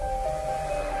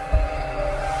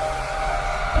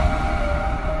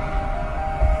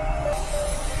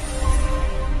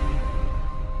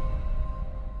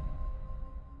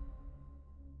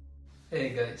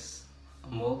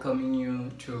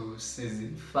to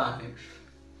season 5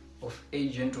 of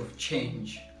Agent of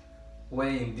Change, where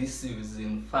in this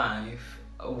season 5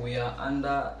 we are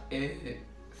under a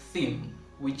theme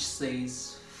which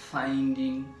says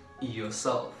finding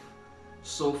yourself.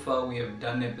 So far we have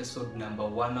done episode number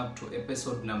 1 up to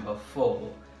episode number 4,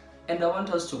 and I want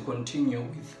us to continue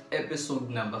with episode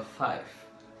number 5,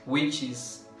 which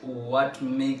is what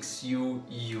makes you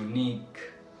unique.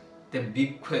 The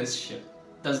big question.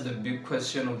 That's the big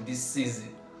question of this season.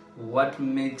 What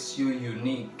makes you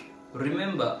unique?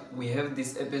 Remember, we have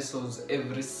these episodes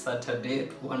every Saturday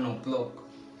at 1 o'clock.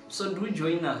 So do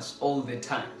join us all the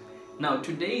time. Now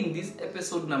today in this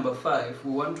episode number 5,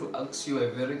 we want to ask you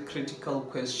a very critical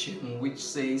question which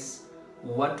says,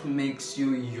 what makes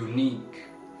you unique?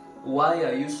 Why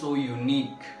are you so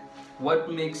unique?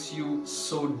 What makes you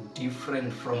so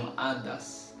different from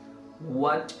others?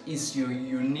 What is your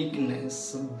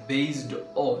uniqueness based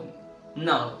on?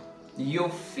 Now, your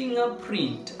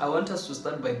fingerprint, I want us to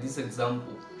start by this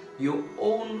example. Your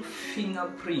own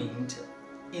fingerprint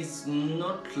is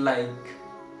not like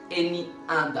any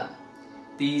other.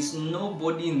 There is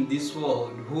nobody in this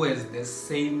world who has the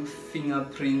same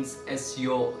fingerprints as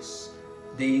yours.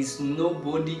 There is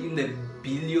nobody in the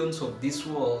billions of this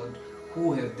world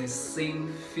who have the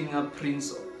same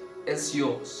fingerprints as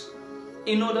yours.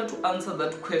 In order to answer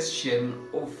that question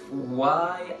of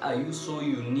why are you so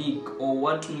unique or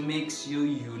what makes you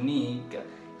unique,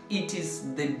 it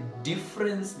is the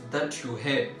difference that you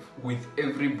have with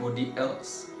everybody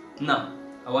else. Now,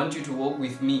 I want you to walk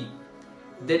with me.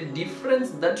 The difference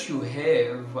that you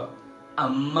have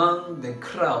among the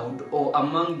crowd or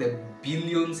among the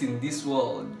billions in this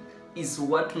world is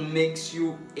what makes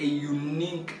you a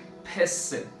unique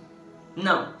person.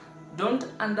 Now, don't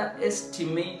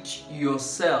underestimate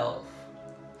yourself.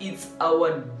 It's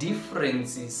our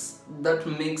differences that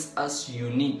makes us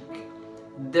unique.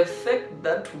 The fact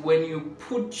that when you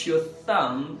put your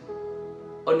thumb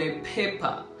on a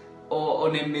paper or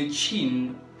on a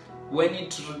machine, when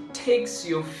it takes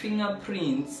your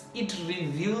fingerprints, it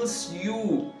reveals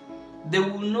you. There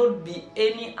will not be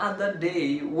any other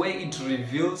day where it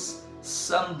reveals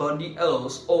somebody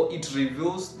else or it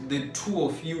reveals the two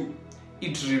of you.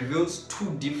 It reveals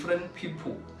two different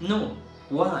people. No.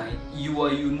 Why? You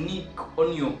are unique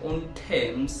on your own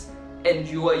terms and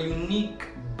you are unique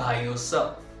by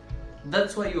yourself.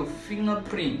 That's why your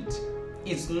fingerprint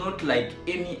is not like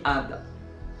any other.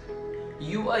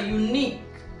 You are unique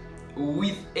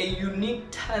with a unique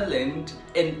talent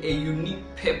and a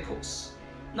unique purpose.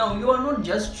 Now, you are not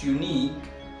just unique,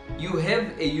 you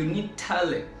have a unique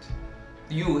talent.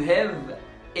 You have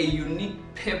a unique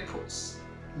purpose.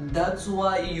 That's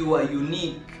why you are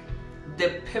unique.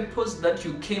 The purpose that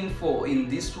you came for in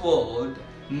this world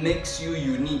makes you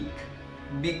unique,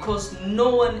 because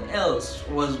no one else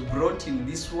was brought in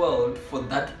this world for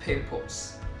that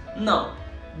purpose. Now,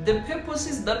 the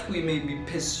purposes that we may be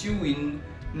pursuing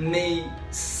may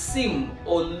seem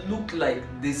or look like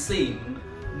the same,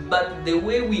 but the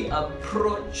way we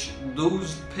approach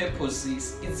those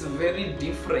purposes is very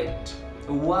different.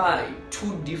 Why?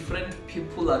 Two different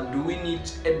people are doing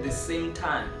it at the same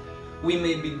time. We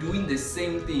may be doing the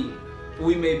same thing.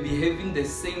 We may be having the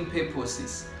same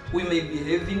purposes. We may be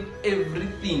having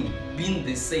everything being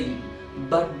the same,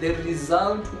 but the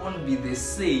result won't be the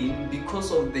same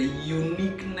because of the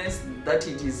uniqueness that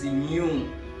it is in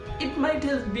you. It might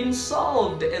have been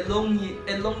solved a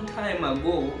long time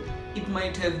ago. It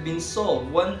might have been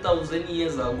solved 1,000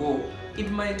 years ago. It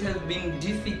might have been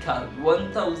difficult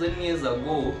 1,000 years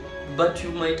ago, but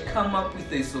you might come up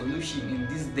with a solution in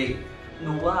this day.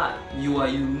 Why? You are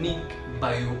unique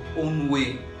by your own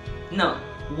way. Now,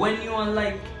 when you are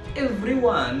like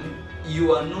everyone,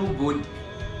 you are nobody.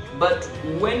 But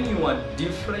when you are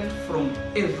different from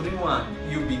everyone,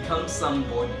 you become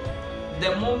somebody.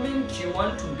 The moment you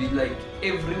want to be like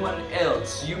everyone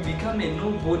else, you become a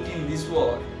nobody in this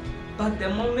world. But the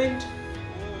moment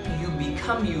you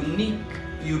become unique,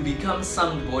 you become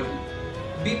somebody.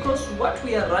 Because what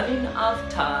we are running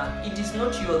after, it is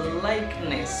not your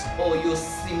likeness or your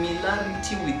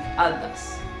similarity with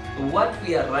others. What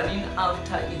we are running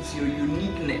after is your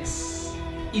uniqueness.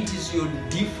 It is your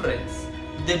difference.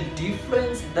 The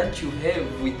difference that you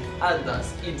have with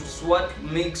others is what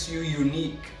makes you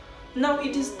unique. Now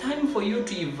it is time for you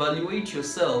to evaluate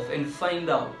yourself and find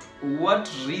out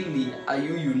what really are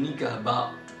you unique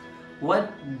about.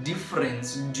 What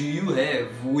difference do you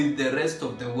have with the rest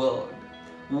of the world?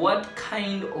 What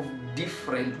kind of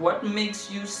different, what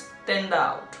makes you stand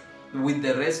out with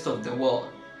the rest of the world?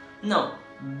 Now,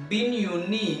 being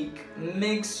unique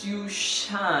makes you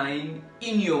shine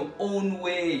in your own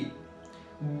way.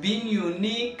 Being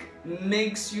unique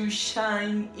makes you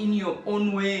shine in your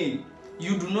own way.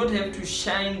 You do not have to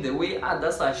shine the way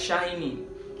others are shining.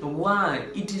 Why?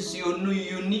 It is your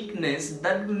uniqueness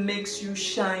that makes you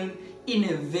shine in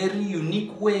a very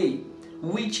unique way,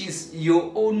 which is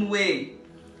your own way.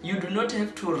 You do not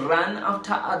have to run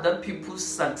after other people's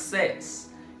success.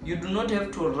 You do not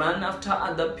have to run after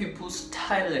other people's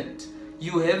talent.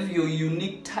 You have your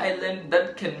unique talent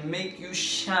that can make you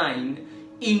shine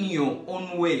in your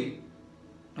own way.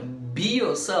 Be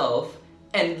yourself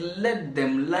and let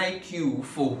them like you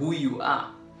for who you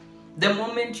are. The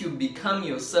moment you become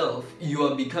yourself, you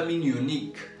are becoming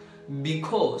unique,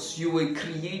 because you were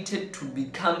created to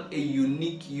become a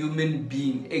unique human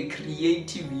being, a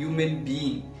creative human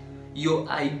being. Your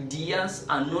ideas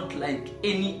are not like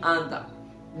any other.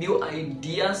 Your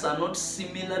ideas are not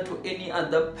similar to any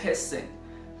other person.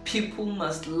 People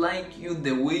must like you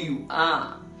the way you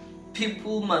are.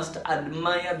 People must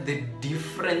admire the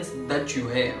difference that you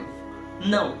have.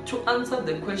 Now, to answer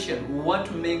the question,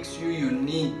 what makes you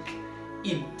unique?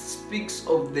 It speaks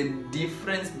of the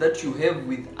difference that you have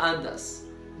with others.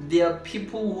 There are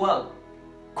people who are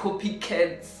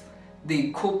copycats. They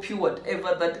copy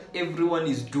whatever that everyone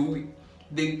is doing.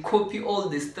 They copy all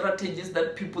the strategies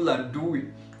that people are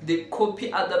doing. They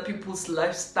copy other people's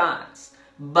lifestyles.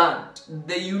 But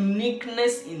the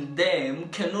uniqueness in them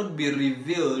cannot be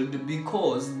revealed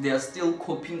because they are still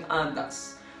copying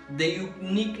others. The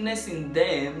uniqueness in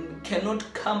them cannot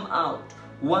come out.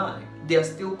 Why? They are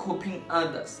still copying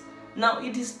others. Now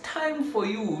it is time for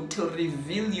you to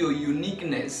reveal your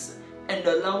uniqueness and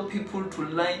allow people to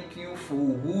like you for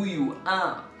who you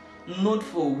are, not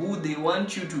for who they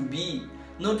want you to be,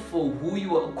 not for who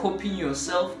you are copying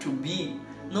yourself to be,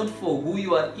 not for who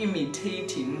you are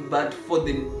imitating, but for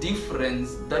the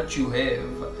difference that you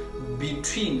have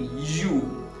between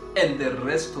you and the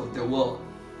rest of the world.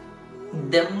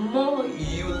 The more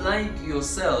you like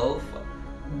yourself,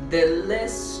 the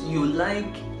less you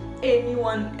like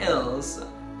anyone else.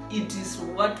 It is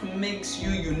what makes you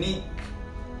unique.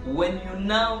 When you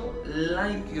now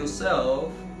like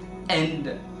yourself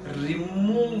and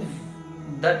remove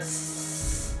that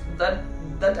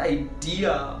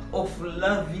idea of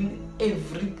loving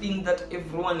everything that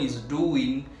everyone is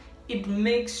doing, it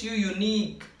makes you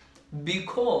unique,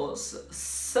 because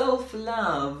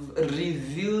self-love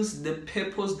reveals the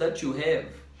purpose that you have.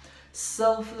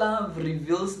 Self-love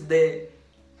reveals the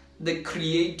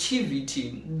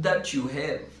creativity that you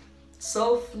have.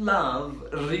 Self-love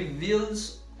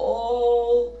reveals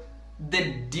all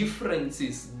the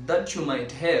differences that you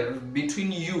might have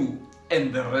between you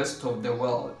and the rest of the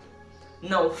world.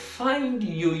 Now find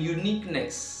your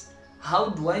uniqueness. How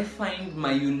do I find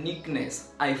my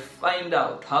uniqueness? I find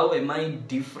out, how am I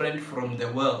different from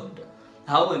the world?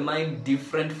 How am I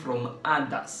different from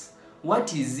others?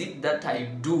 What is it that I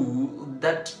do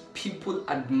that people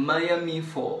admire me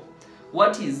for?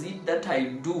 What is it that I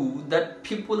do that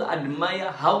people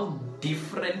admire how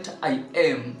different I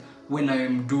am when I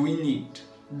am doing it?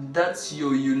 That's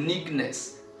your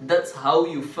uniqueness. That's how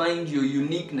you find your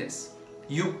uniqueness.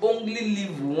 You only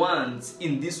live once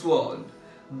in this world,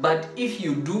 but if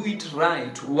you do it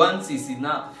right, once is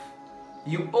enough.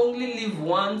 You only live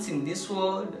once in this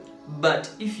world, but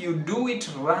if you do it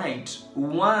right,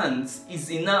 once is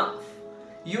enough.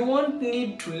 You won't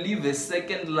need to live a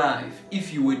second life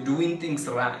if you were doing things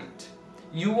right.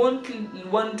 You won't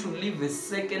want to live a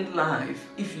second life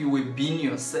if you were being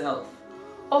yourself.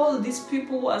 All these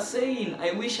people who are saying,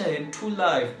 I wish I had two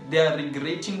lives, they are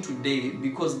regretting today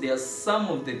because there are some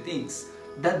of the things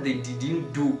that they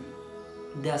didn't do.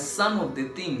 There are some of the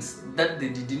things that they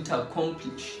didn't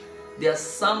accomplish. There are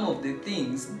some of the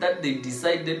things that they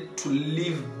decided to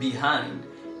leave behind,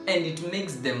 and it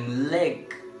makes them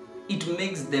lag. It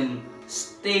makes them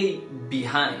stay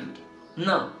behind.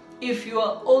 Now, if you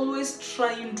are always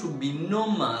trying to be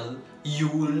normal, you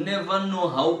will never know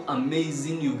how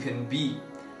amazing you can be.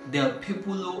 There are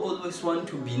people who always want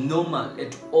to be normal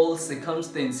at all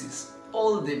circumstances.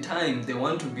 All the time they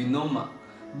want to be normal.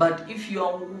 But if you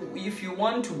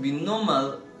want to be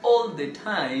normal all the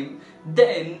time,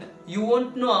 then you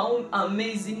won't know how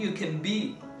amazing you can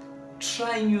be.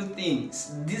 Try new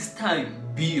things. This time,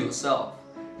 be yourself.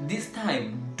 This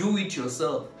time, do it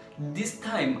yourself. This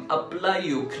time, apply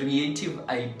your creative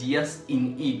ideas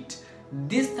in it.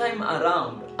 This time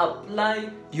around, apply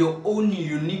your own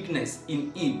uniqueness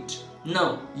in it.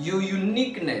 Now, your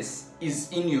uniqueness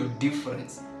is in your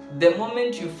difference. The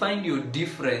moment you find your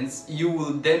difference, you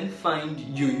will then find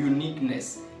your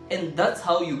uniqueness. And that's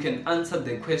how you can answer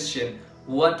the question,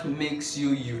 what makes you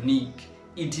unique?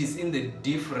 It is in the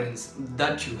difference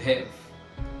that you have.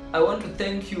 I want to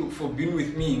thank you for being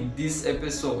with me in this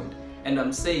episode, and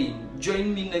I'm saying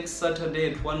join me next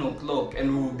Saturday at 1 o'clock and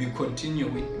we will be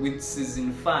continuing with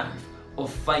season 5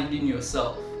 of Finding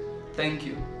Yourself. Thank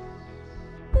you.